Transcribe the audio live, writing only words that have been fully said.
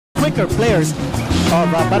striker players of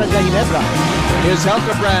Barangay Ginebra. Here's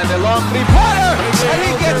Helterbrand, a long three-pointer, and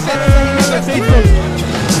he gets it.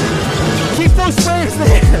 Keep those players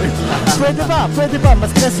there. Pwede ba?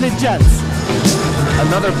 Mas kinaslit chance.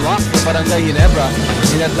 Another block for Barangay Ginebra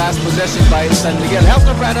in that last possession by San Miguel.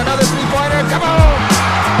 Helterbrand, another three-pointer, come on!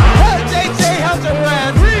 Jayjay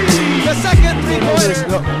Helterbrand, the second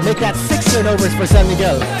three-pointer. Make that 6 turnovers for San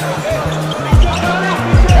Miguel.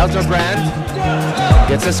 Helterbrand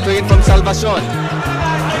gets a screen from Salvacion.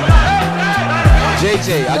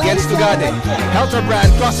 Jayjay against Tugade.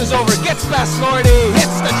 Helterbrand crosses over, gets past Lordy,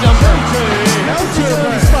 hits the jumper.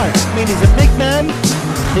 Helterbrand smart. I mean, he's a big man.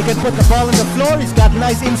 He can put the ball on the floor. He's got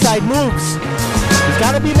nice inside moves. He's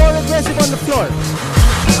got to be more aggressive on the floor.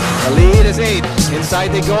 The lead is 8.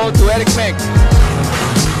 Inside they go to Eric Mek.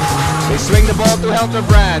 They swing the ball to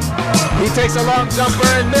Helterbrand. He takes a long jumper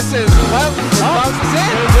and misses. Well, it bounces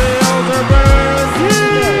in.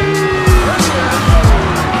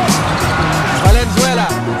 Valenzuela,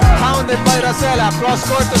 hounded by Racela, cross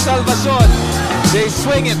court to Salvacion. They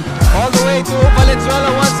swing it all the way to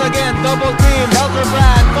Valenzuela once again. Double team,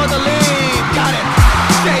 Helterbrand for the lead. Got it.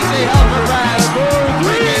 Jayjay Helterbrand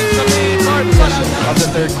regains the lead. Of the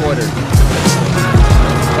third quarter.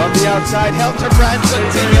 From the outside, Helterbrand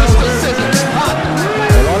continues to scissor.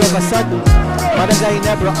 And all of a sudden, Barangay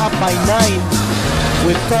Ginebra up by 9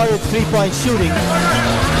 with torrid three-point shooting.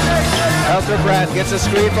 Helterbrand gets a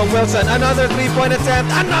screen from Wilson. Another three-point attempt.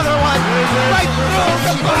 Another one. Right through.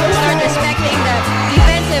 Start respecting the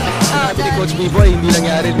defensive. Sabi ni Coach B-Boy, hindi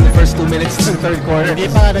nangyari in the first 2 minutes ng third quarter. Hindi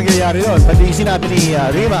pa nangyayari yun. Pati yung sinabi ni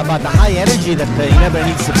Rima about the high energy that Ginebra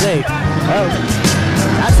needs to play. Well,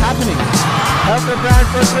 that's happening. Helterbrand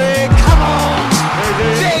for 3. Come on!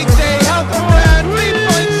 Jayjay Helterbrand.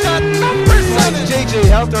 3-point shot number 7. Jayjay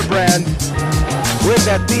Helterbrand with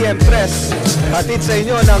that TM press. Hatid sa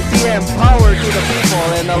inyo ng TM power to the people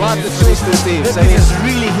and a lot to choose to teams. This is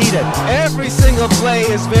really heated. Every single play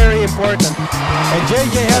is very important. And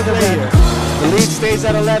Jayjay Helterbrand. The lead stays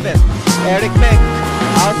at 11. Eric Mek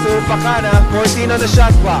out to Pacana. 14 on the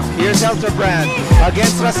shot clock. Here's Helterbrand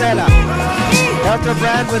against Racela.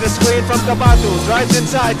 Helterbrand with a screen from Kabatu. Drives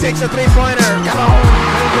inside, takes a three-pointer. Come on!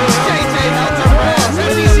 Jayjay Helterbrand.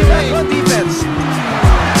 Good defense.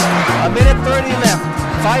 A minute 30 left.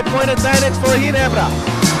 5-point advantage for Ginebra.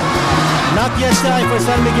 Not yet time for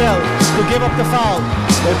San Miguel to give up the foul.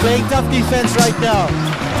 They're playing tough defense right now.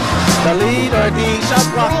 The lead or the shot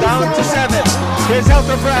clock down to 7. Here's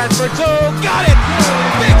Helterbrand for 2. Got it!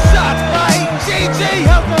 Big shot by Jayjay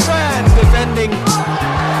Helterbrand. Defending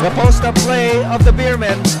the post-up play of the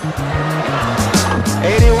Beermen.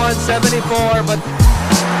 81-74, but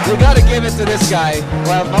you gotta give it to this guy.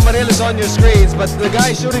 Well, Mamaril is on your screens, but the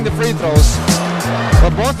guy shooting the free throws. Well,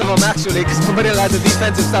 both of them actually, because Mamaril had the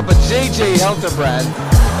defensive stuff, but Jayjay Helterbrand.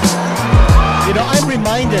 You know, I'm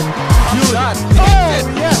reminded. Shot. Oh,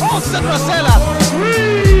 yes. Oh, San Racela.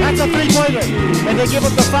 That's a three-pointer. And they give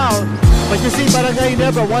up the foul. But you see, Barangay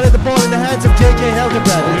Ginebra wanted the ball in the hands of Jayjay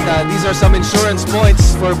Helterbrand. And, these are some insurance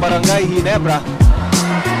points for Barangay Ginebra.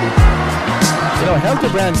 You know,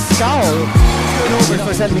 Helterbrand scowl turnovers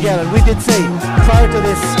for San Miguel. And we did say prior to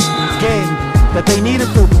this game that they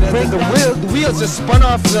needed to bring the wheels just spun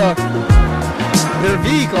off their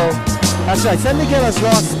vehicle. That's right. San Miguel has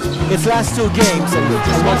lost its last 2 games and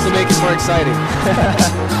just wants to make it more exciting.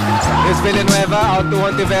 Here's Villanueva out to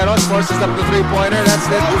Ontiveros, forces up the three-pointer. That's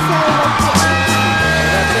it.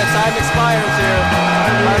 That's it. Time expires here.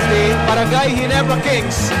 As the Barangay Ginebra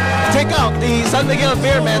Kings take out the San Miguel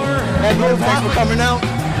Beermen. And thanks for coming out.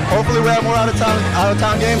 Hopefully we have more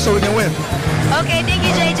out-of-town games so we can win. Okay, thank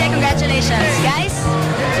you, Jayjay. Congratulations, guys.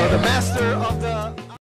 So the master of the